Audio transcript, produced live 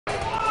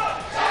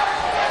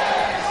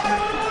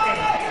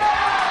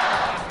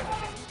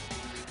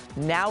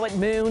Now at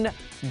noon,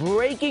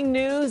 breaking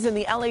news in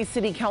the LA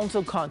City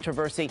Council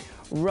controversy.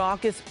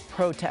 Raucous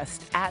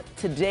protests at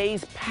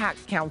today's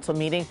packed council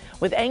meeting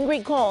with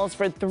angry calls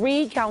for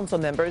 3 council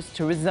members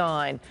to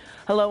resign.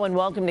 Hello and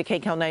welcome to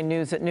KCAL 9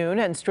 News at noon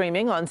and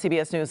streaming on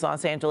CBS News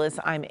Los Angeles.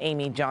 I'm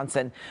Amy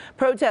Johnson.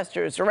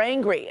 Protesters are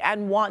angry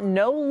and want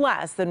no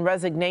less than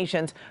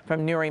resignations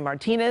from Nury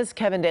Martinez,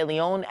 Kevin De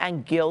Leon,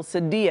 and Gil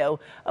Cedillo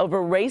over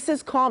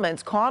racist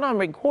comments caught on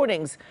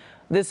recordings.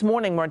 This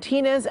morning,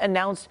 Martinez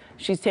announced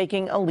she's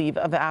taking a leave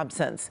of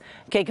absence.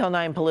 KCAL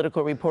 9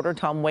 political reporter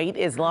Tom Waite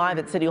is live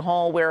at City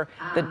Hall, where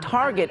the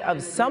target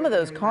of some of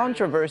those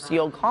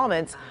controversial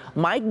comments,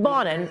 Mike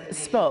Bonin,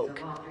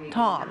 spoke.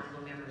 Tom.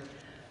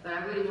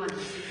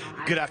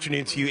 Good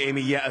afternoon to you,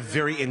 Amy. Yeah, a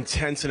very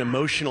intense and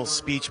emotional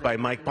speech by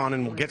Mike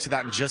Bonin. We'll get to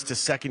that in just a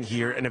second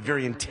here. And a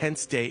very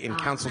intense day in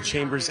council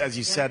chambers. As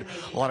you said,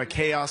 a lot of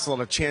chaos, a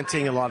lot of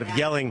chanting, a lot of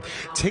yelling.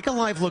 Take a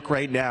live look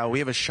right now. We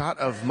have a shot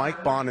of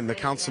Mike Bonin, the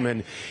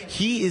councilman.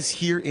 He is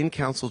here in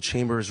council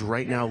chambers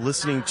right now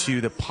listening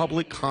to the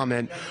public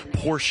comment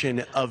portion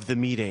of the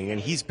meeting. And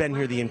he's been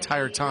here the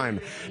entire time.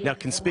 Now,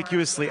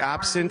 conspicuously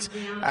absent,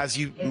 as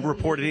you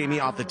reported, Amy,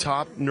 off the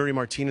top, Nury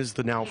Martinez,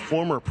 the now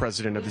former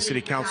president of the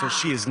City Council.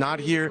 She is not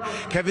here.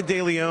 Kevin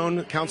De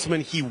Leon, councilman,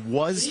 he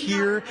was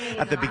here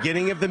at the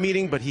beginning of the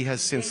meeting, but he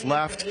has since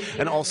left.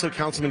 And also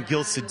Councilman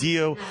Gil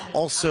Cedillo,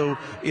 also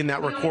in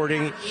that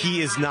recording,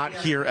 he is not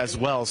here as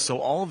well. So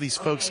all of these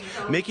folks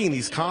making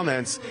these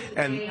comments,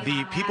 and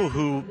the people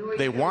who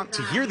they want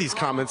to hear these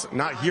comments,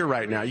 not here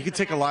right now. You can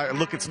take a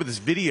look at some of this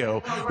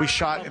video we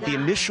shot at the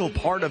initial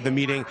part of the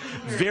meeting.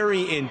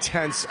 Very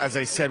intense. As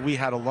I said, we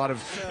had a lot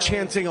of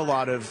chanting, a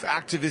lot of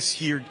activists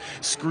here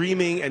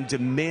screaming and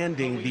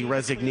demanding the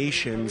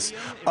resignations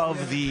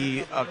of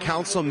the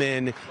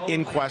councilmen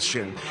in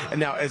question. And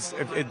now,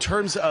 in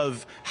terms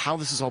of how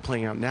this is all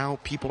playing out now,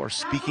 people are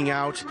speaking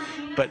out,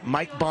 but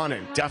Mike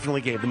Bonin definitely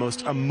gave the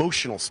most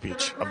emotional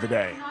speech of the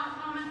day.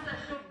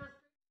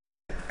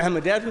 I'm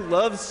a dad who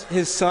loves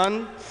his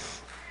son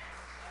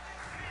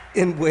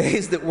in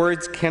ways that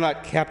words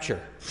cannot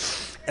capture.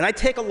 And I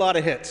take a lot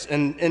of hits,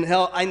 and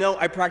hell, I know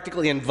I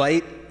practically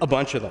invite a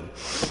bunch of them.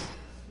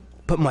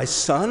 But my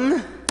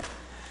son?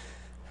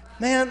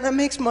 Man, that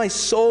makes my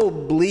soul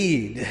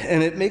bleed,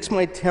 and it makes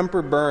my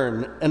temper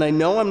burn. And I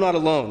know I'm not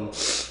alone,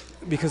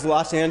 because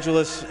Los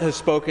Angeles has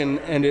spoken,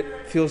 and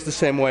it feels the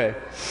same way.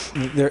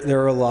 There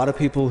are a lot of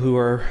people who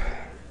are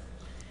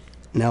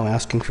now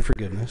asking for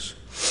forgiveness.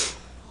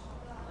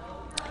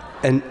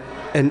 And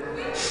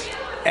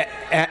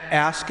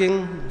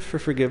asking for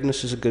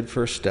forgiveness is a good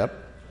first step,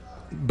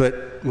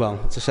 but, well,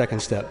 it's a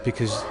second step,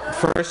 because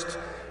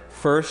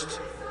first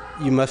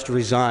you must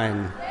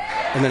resign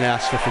and then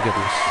ask for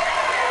forgiveness.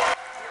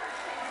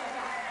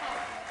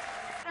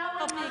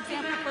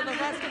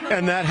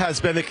 And that has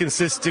been a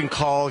consistent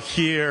call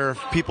here.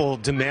 People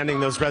demanding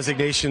those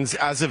resignations.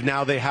 As of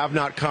now, they have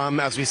not come.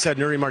 As we said,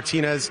 Nury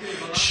Martinez,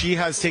 she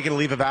has taken a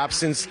leave of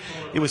absence.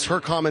 It was her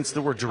comments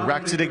that were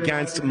directed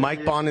against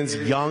Mike Bonin's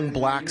young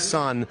black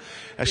son,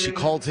 as she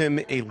called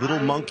him a little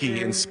monkey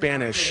in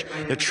Spanish,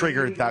 that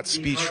triggered that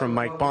speech from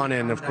Mike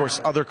Bonin. Of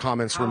course, other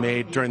comments were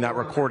made during that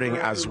recording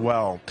as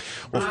well.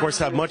 We'll, of course,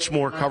 have much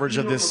more coverage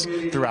of this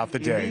throughout the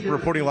day.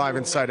 Reporting live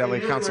inside LA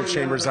Council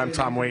Chambers, I'm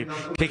Tom Waite,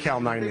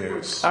 KCAL 9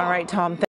 News. All right, Tom.